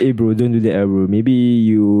will say, hey bro, don't do that, bro. Maybe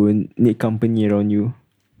you need company around you.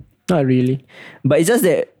 Not really. But it's just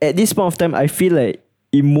that at this point of time, I feel like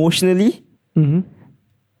emotionally,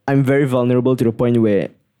 I'm very vulnerable to the point where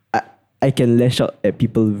I can lash out at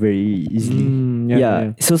people very easily.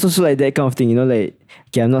 Yeah. So like that kind of thing, you know, like,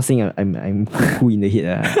 okay, I'm not saying I'm cool in the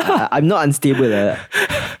head. I'm not unstable.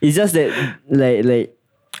 It's just that like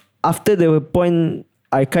after the point,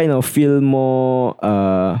 I kind of feel more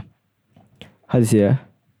how to say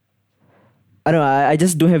I don't know, I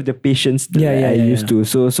just don't have the patience that I used to.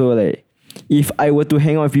 So like if I were to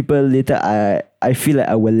hang out with people later, I feel like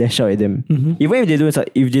I will lash out at them. Even if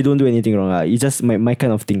they don't do anything wrong. It's just my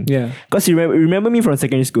kind of thing. Yeah. Because you remember me from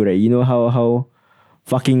secondary school, right? You know how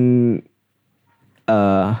fucking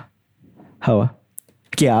okay,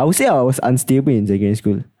 I would say I was unstable in secondary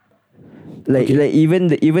school. Like even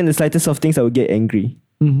the slightest of things I would get angry.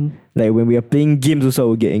 Like when we are playing games also I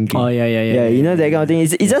would get angry. Oh yeah. You know that kind of thing.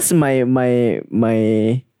 It's just my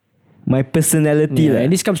personality. Yeah,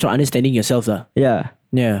 and this comes from understanding yourself. Yeah.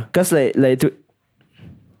 Yeah. Cause like to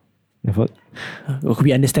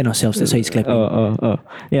We understand ourselves, that's why he's clapping. Oh.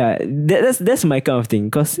 Yeah, that's my kind of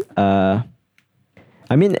thing. Cause I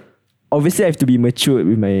mean, obviously I have to be mature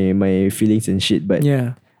with my feelings and shit, but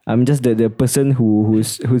Yeah. I'm just the person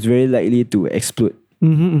who's very likely to explode.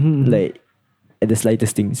 Like at the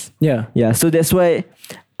slightest things. Yeah. Yeah. So that's why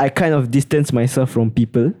I kind of distance myself from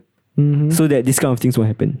people so that this kind of things won't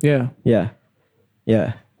happen. Yeah.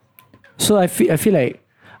 Yeah. So I feel like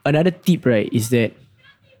another tip, right, is that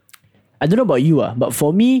I don't know about you, but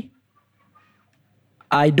for me,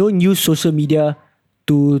 I don't use social media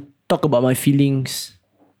to talk about my feelings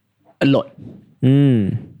a lot.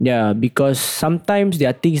 Yeah, because sometimes there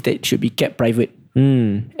are things that should be kept private.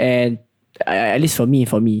 And at least for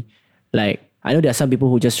me, like I know there are some people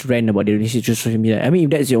who just rant about their relationship through social media. I mean, if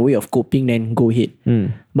that's your way of coping, then go ahead.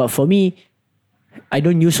 But for me, I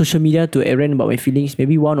don't use social media to rant about my feelings.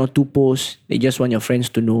 Maybe 1 or 2 posts. They just want your friends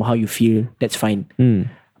to know how you feel. That's fine.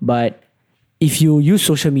 But if you use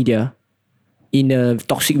social media in a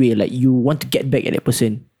toxic way, like you want to get back at that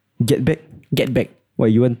person. Get back. Why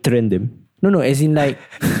you want to trend them? No, as in like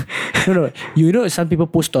no. You know some people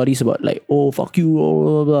post stories about like, oh fuck you, blah,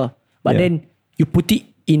 blah, blah. But then you put it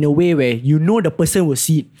in a way where you know the person will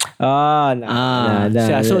see it. So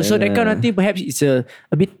that kind of thing perhaps it's a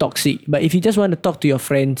bit toxic. But if you just want to talk to your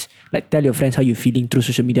friends, like tell your friends how you're feeling through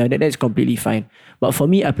social media, that's completely fine. But for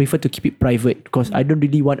me, I prefer to keep it private because I don't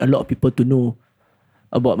really want a lot of people to know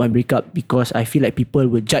about my breakup because I feel like people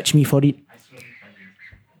will judge me for it.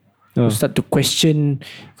 Start to question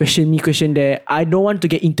there. I don't want to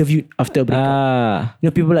get interviewed after a breakup. You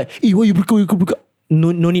know, people like, why you break up?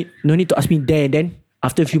 No need to ask me there and then.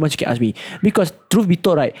 After a few months you can ask me. Because truth be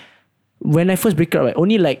told, right, when I first break up, right,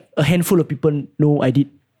 only like a handful of people know I did.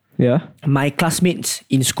 Yeah. My classmates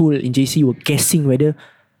in school, in JC, were guessing whether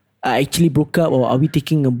I actually broke up or are we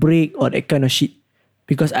taking a break or that kind of shit.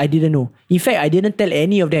 Because I didn't know. In fact, I didn't tell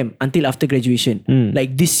any of them until after graduation.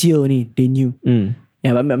 Like this year only, they knew.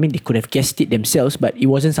 Yeah, but I mean, they could have guessed it themselves, but it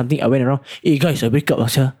wasn't something I went around, hey guys, I break up,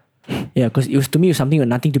 sir. Yeah, because it was something with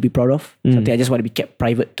nothing to be proud of. Something I just want to be kept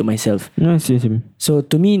private to myself. No, same. So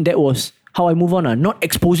to me, that was how I move on. Not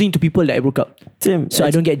exposing to people that I broke up. Same. So I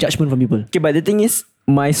don't get judgment from people. Okay, but the thing is,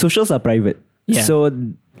 my socials are private. Yeah. So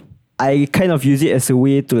I kind of use it as a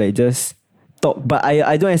way to like just talk. But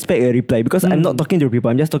I don't expect a reply because I'm not talking to people.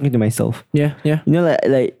 I'm just talking to myself. Yeah. You know,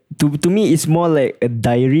 like to me, it's more like a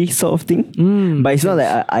diary sort of thing. But it's not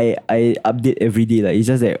like I update every day. Like it's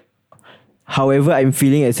just like however I'm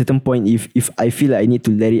feeling at a certain point. If I feel like I need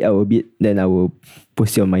to let it out a bit, then I will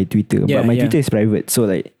post it on my Twitter. But my Twitter is private, so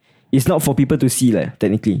like it's not for people to see like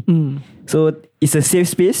technically. So it's a safe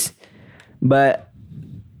space, but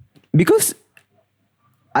because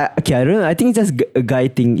I don't know. I think it's just a guy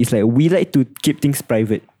thing. It's like we like to keep things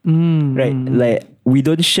private, right? Like we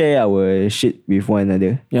don't share our shit with one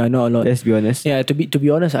another. Yeah, not a lot. Let's be honest. Yeah, to be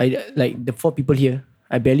honest, I like the 4 people here.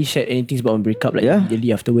 I barely shared anything about my breakup like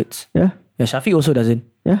immediately afterwards. Yeah, Shafiq also doesn't.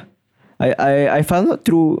 Yeah, I found out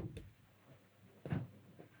through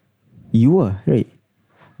you right?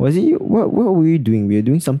 Was it you? What were you doing? We were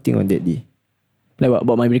doing something on that day. Like what,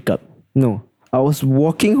 about my breakup? No, I was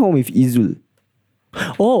walking home with Izul.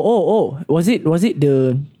 Oh. Was it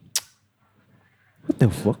the... What the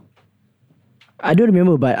fuck? I don't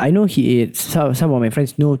remember, but I know some of my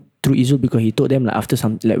friends know through Izul because he told them like after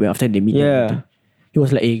they meet. Yeah. He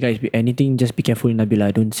was like, hey guys, anything, just be careful,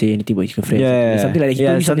 Nabila. Don't say anything about your friends. Yeah. Something like that. He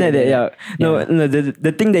told me something like that. Yeah. No,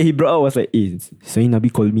 the thing that he brought out was like, hey, so Nabi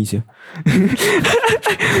called me, sir.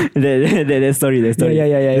 that story.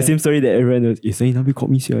 Yeah. The same story that everyone knows. Hey, Sain Nabi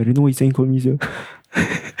called me, sir. I don't know why Sain called me, sir.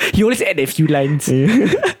 He always add a few lines. Like,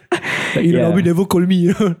 Nabi never called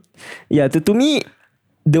me. Yeah, to me,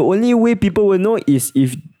 the only way people will know is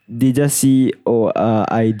if they just see,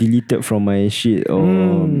 I deleted from my shit,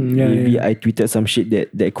 or maybe I tweeted some shit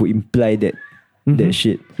that could imply that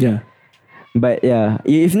shit. Yeah. But yeah,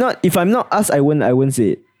 if I'm not asked, I won't say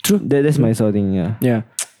it. True. That's my sort of thing. Yeah. Yeah.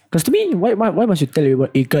 Because to me, why must you tell everyone,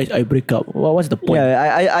 hey guys, I break up? What's the point?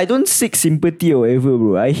 Yeah, I don't seek sympathy or whatever,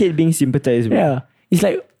 bro. I hate being sympathized, bro. Yeah. It's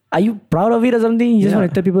like, are you proud of it or something? You just want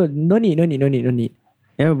to tell people, no need.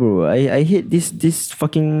 Yeah, bro. I hate this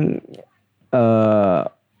fucking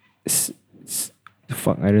fuck,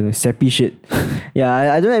 I don't know, sappy shit.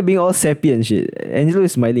 Yeah, I don't like being all sappy and shit. Angelo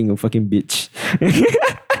is smiling, you fucking bitch.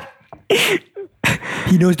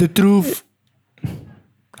 He knows the truth.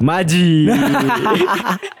 Maji.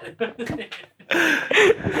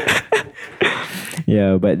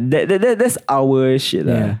 Yeah, but that's our shit.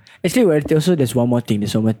 Yeah. Actually, also there's one more thing.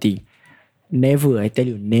 Never, I tell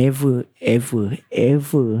you, never, ever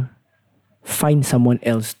find someone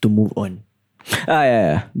else to move on.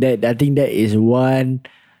 Yeah. I think that is one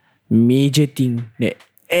major thing that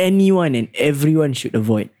anyone and everyone should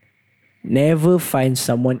avoid. Never find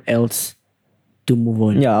someone else to move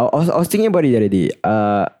on. Yeah, I was thinking about it the other day.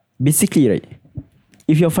 Basically, right,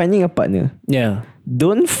 if you're finding a partner,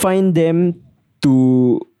 don't find them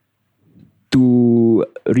to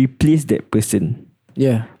replace that person.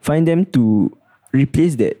 Yeah. Find them to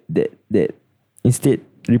replace that instead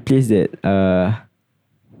replace that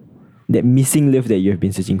missing love that you have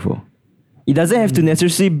been searching for. It doesn't have to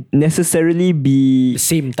necessarily be The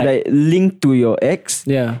same type. like linked to your ex.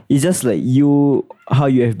 Yeah. It's just like how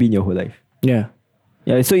you have been your whole life. Yeah.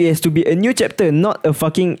 Yeah, so it has to be a new chapter, not a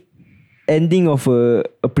fucking ending of a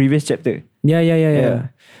previous chapter. Yeah.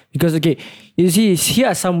 Because okay, you see, here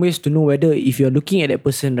are some ways to know whether if you're looking at that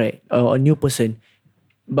person, right, or a new person,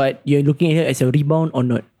 but you're looking at her as a rebound or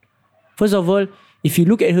not. First of all, if you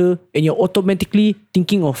look at her and you're automatically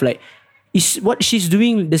thinking of like, is what she's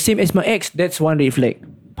doing the same as my ex? That's one red flag.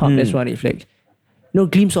 That's one red flag. No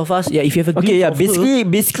glimpse of us. Yeah, if you have a glimpse Okay, yeah, of her,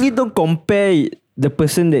 basically don't compare the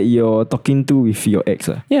person that you're talking to with your ex.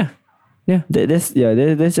 yeah. That's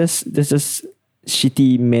just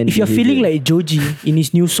shitty man. If you're behavior. feeling like Joji in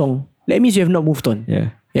his new song, that means you have not moved on. Yeah.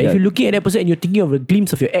 If you're looking at that person and you're thinking of a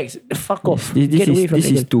glimpse of your ex, fuck off. This Get away from is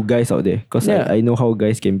that girl. two guys out there, because Yeah. I know how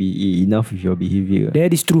guys can be enough with your behavior.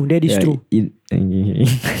 That is true.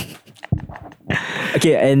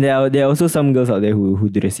 Okay, and there are also some girls out there who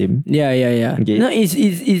do the same. Yeah. Okay. No, it's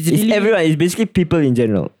It's really everyone. It's basically people in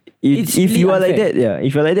general. It's If really you are like unfair. that,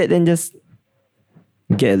 if you're like that, then just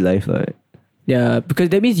get a life, like. Yeah, because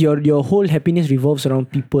that means your whole happiness revolves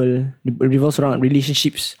around people, revolves around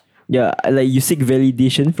relationships. Yeah, like you seek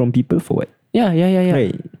validation from people for what? Yeah.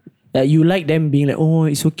 Right. You like them being like, oh,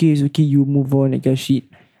 it's okay, you move on, that kind of shit.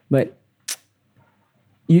 But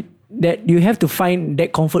you have to find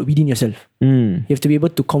that comfort within yourself. You have to be able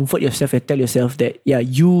to comfort yourself and tell yourself that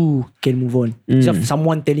you can move on. Instead of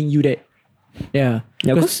someone telling you that. Yeah.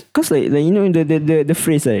 Yeah, cause like you know the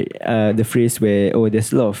phrase the phrase where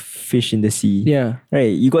there's a lot of fish in the sea. Yeah.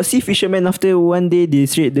 Right. You got see fishermen after one day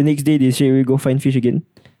the next day they straight away go find fish again.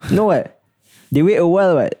 No what? They wait a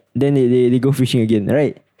while what? Then they go fishing again,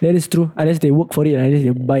 right? That is true. Unless they work for it, unless they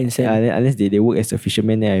buy and sell. Unless they work as a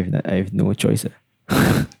fisherman, then I have no choice.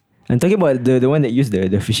 I'm talking about the one that use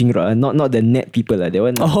the fishing rod, not the net people that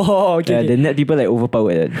one. Oh, okay. The net people like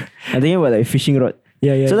overpowered. I'm talking about like fishing rod.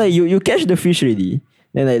 Yeah. So like you catch the fish already,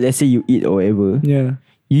 then like let's say you eat or whatever. Yeah.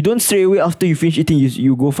 You don't straight away after you finish eating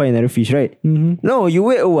you go find another fish, right? No, you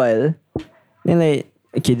wait a while. Then like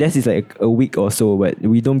okay, that is like a week or so, but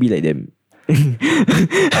we don't be like them.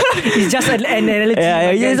 It's just an analogy.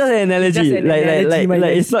 Yeah, it's just an analogy. It's just an analogy, my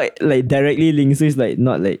Like guys. it's not like directly linked, so it's like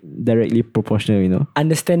not like directly proportional, you know.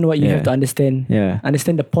 Understand what you Yeah. have to understand. Yeah.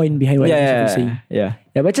 Understand the point behind what you're saying. Yeah.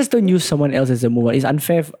 Yeah, but just don't use someone else as a mover. It's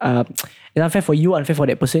unfair. It's unfair for you, unfair for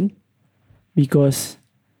that person, because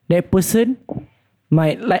that person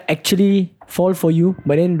might like actually fall for you,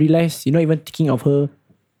 but then realize you're not even thinking of her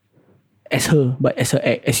as her, but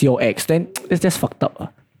as your ex. Then that's just fucked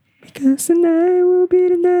up. Because tonight will be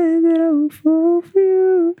the night that I will fall for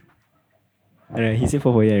you. Alright, he said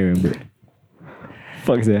fall for you, I remember.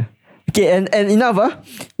 Fuck yeah. Okay, and enough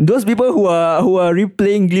Those people who are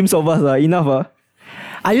replaying glimpse of us enough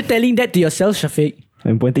Are you telling that to yourself, Shafiq?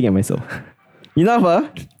 I'm pointing at myself.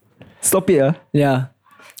 Enough Stop it Yeah.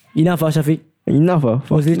 Enough, Shafiq. Enough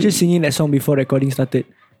I was literally singing that song before recording started.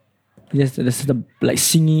 Just like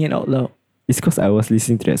singing it out loud. It's because I was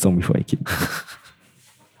listening to that song before I came.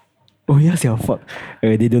 Oh yes, yeah, fuck.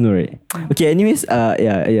 They don't know, right? Okay, anyways,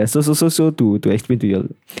 yeah. So to explain to you all,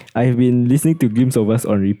 I've been listening to Glimpse of Us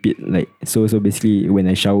on repeat. Like so basically when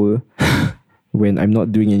I shower, when I'm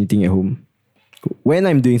not doing anything at home, when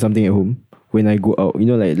I'm doing something at home, when I go out, you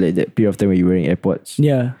know, like that period of time when you're wearing AirPods.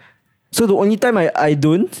 Yeah. So the only time I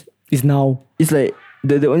don't, It's now. it's like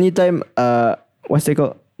the only time what's that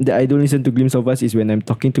called? That I don't listen to Glimpse of Us is when I'm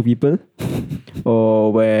talking to people,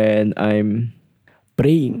 or when I'm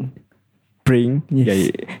Praying. praying. Yes.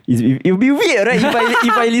 Yeah. It'll be weird, right?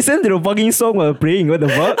 if I listen to the fucking song while praying, what the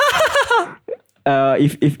fuck?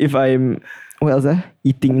 If I'm what else?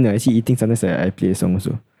 Eating. No, actually eating sometimes I play a song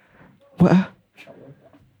also. What?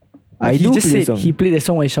 I He do just play a said song. he played the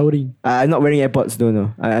song while showering. I'm not wearing AirPods. No.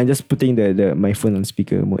 I'm just putting the my phone on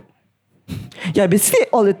speaker mode. Yeah, basically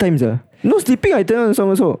all the times. No sleeping, I turn on the song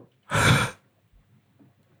also.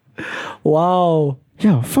 Wow.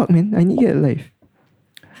 Yeah, fuck man, I need to get a life.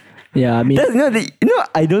 Yeah, I mean, That's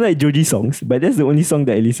I don't like Joji songs, but that's the only song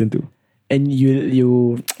that I listen to. and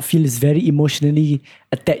you feel very emotionally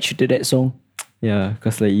attached to that song. Yeah,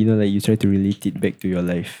 cause like you try to relate it back to your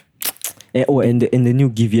life. And the new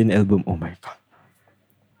Giveon album. Oh my god,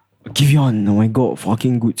 Giveon! Oh my god,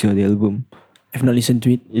 fucking good the album. I've not listened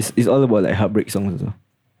to it. It's all about like heartbreak songs also.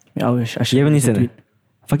 I wish I should You haven't listen listened? to it.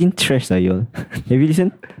 Fucking trash y'all. Have you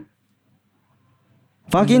listened?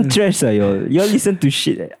 Fucking trash y'all. Y'all listen to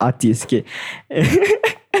shit artists. Okay.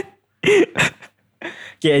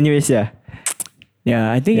 Okay. Anyways, yeah.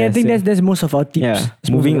 Yeah, I think Yeah, that's most of our tips. Yeah. That's most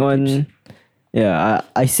of Moving our on. tips. Yeah,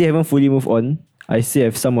 I still haven't fully moved on. I still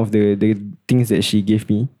have some of the things that she gave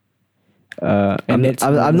me. I'm that's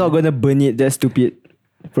not gonna burn it. That's stupid.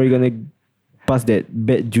 Probably gonna pass that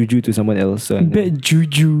bad juju to someone else. So Bad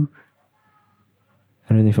juju.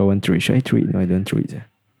 I don't know if I want to throw it. Should I throw it? No, I don't throw it.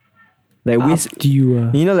 Like waste. Up to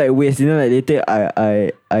you. You know, like waste. You know, like later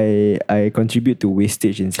I contribute to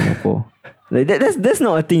wastage in Singapore. Like that's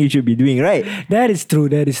not a thing you should be doing, right? That is true.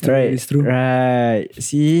 Right. That is true. Right.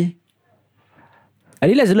 See. I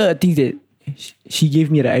realized a lot of things that she gave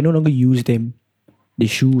me that I no longer use them. The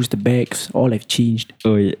shoes, the bags, all have changed.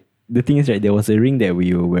 Oh yeah. The thing is, right, there was a ring that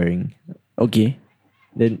we were wearing. Okay.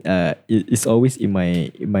 Then it's always in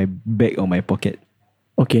my bag or my pocket.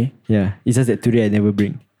 Okay. Yeah. It's just that today I never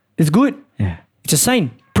bring. It's good. Yeah. It's a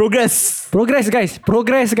sign. Progress. Progress, guys.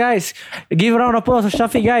 Progress, guys. Give a round of applause for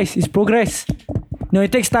Shafiq, guys. It's progress. No,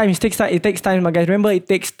 it takes time. It takes time, my guys. Remember, it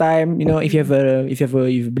takes time. You know, if you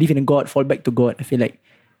believe in a God, fall back to God. I feel like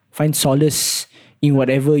find solace in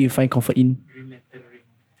whatever you find comfort in.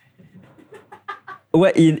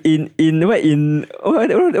 What was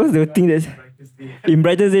the thing that's in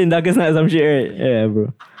brightest day in darkest night or some shit, right? Yeah,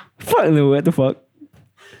 bro. Fuck no, what the fuck?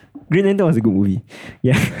 Green Lantern was a good movie.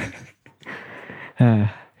 Yeah.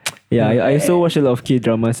 Yeah, I also watch a lot of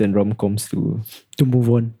K-dramas and rom-coms to move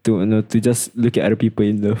on. To just look at other people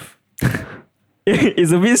in love.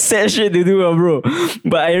 It's a bit sad shit to do, bro.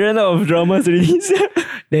 But I ran out of dramas already.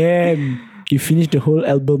 Damn. You finished the whole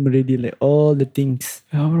album already, like all the things.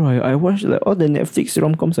 Yeah, bro. I watched like all the Netflix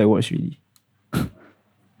rom-coms I watched already.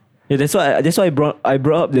 Yeah, that's why I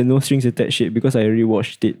brought up the No Strings Attached shit because I already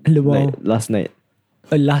watched it like last night.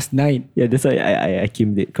 Last night. Yeah, that's why I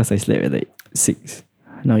came late because I slept at like 6.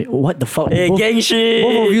 No, what the fuck? Hey, gang shit.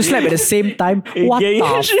 Both of you slept at the same time. Hey, What gang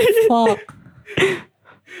the shit. fuck?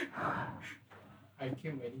 I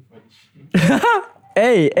came waiting for this shit.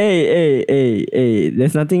 Hey.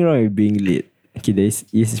 There's nothing wrong with being late. Okay, this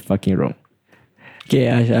is fucking wrong. Okay,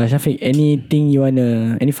 Shafiq, anything you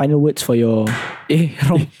wanna? Any final words for your?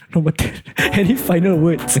 Wrong button. Any final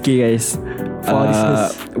words? Okay, guys. For our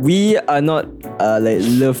listeners. We are not like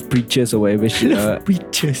love preachers or whatever shit.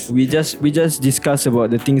 Preachers. We just discuss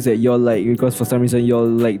about the things that y'all like because for some reason y'all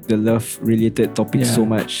like the love related topics so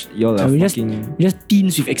much. Y'all are we fucking. just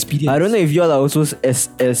teens with experience. I don't know if y'all are also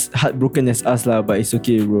as heartbroken as us lah, but it's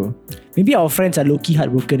okay, bro. Maybe our friends are low-key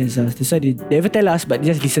heartbroken as us. That's why they never tell us, but they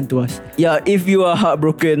just listen to us. Yeah, if you are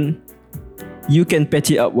heartbroken, you can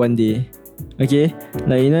patch it up one day. Okay,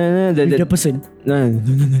 like With the person. No.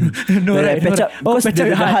 No, Like, right. patch no, up right. because patch up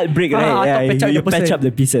the heartbreak, right? Yeah, patch up you the person. patch up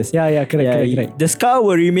the pieces. Yeah, correct. The scar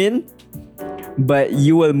will remain, but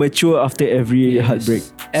you will mature after every heartbreak.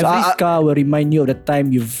 Every scar will remind you of the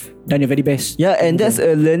time you've done your very best. Yeah, and that's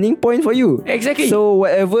a learning point for you. Exactly. So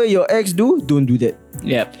whatever your ex do, don't do that.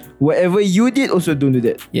 Yep. Whatever you did, also don't do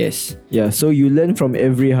that. Yes. Yeah, so you learn from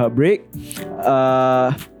every heartbreak.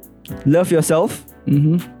 Love yourself.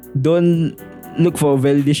 Don't look for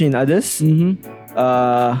validation in others. Enjoy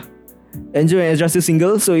and Ezra still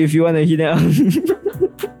single, so if you want to hit that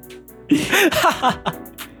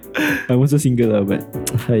I'm also single but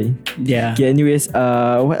hi. Yeah. Okay, anyways,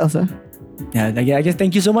 what else? Yeah, I guess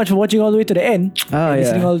thank you so much for watching all the way to the end.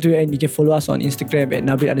 Listening all the way to the end. You can follow us on Instagram at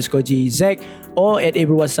Nabil_JZak or at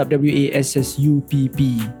Wassupp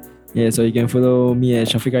WASSUPP. Yeah, so you can follow me at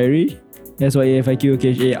Shafiq Airi.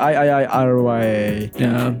 SYAFIQOKHAIIRY.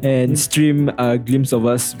 Yeah. And stream Glimpse of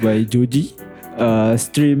Us by Joji.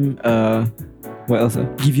 Stream what else?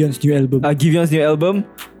 Givion's new album. Givion's new album.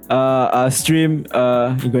 Stream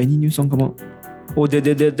you got any new song come out? Oh,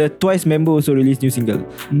 the Twice member also released new single.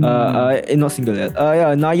 Not single.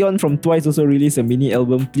 Nayeon from Twice also released a mini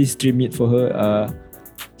album. Please stream it for her.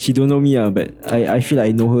 She don't know me, but I feel like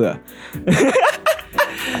I know her.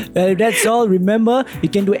 Well, if that's all, remember, you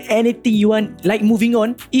can do anything you want. Like moving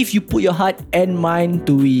on, if you put your heart and mind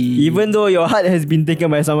to it. Even though your heart has been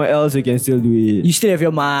taken by someone else, you can still do it. You still have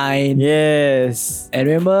your mind. Yes. And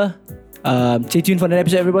remember, stay tuned for another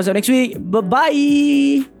episode. Everybody, next week.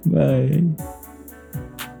 Bye-bye. Bye.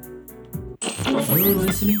 You're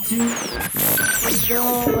listening to Yo,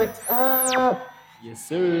 what's up? Yes,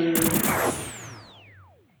 sir.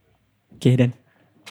 Okay, done.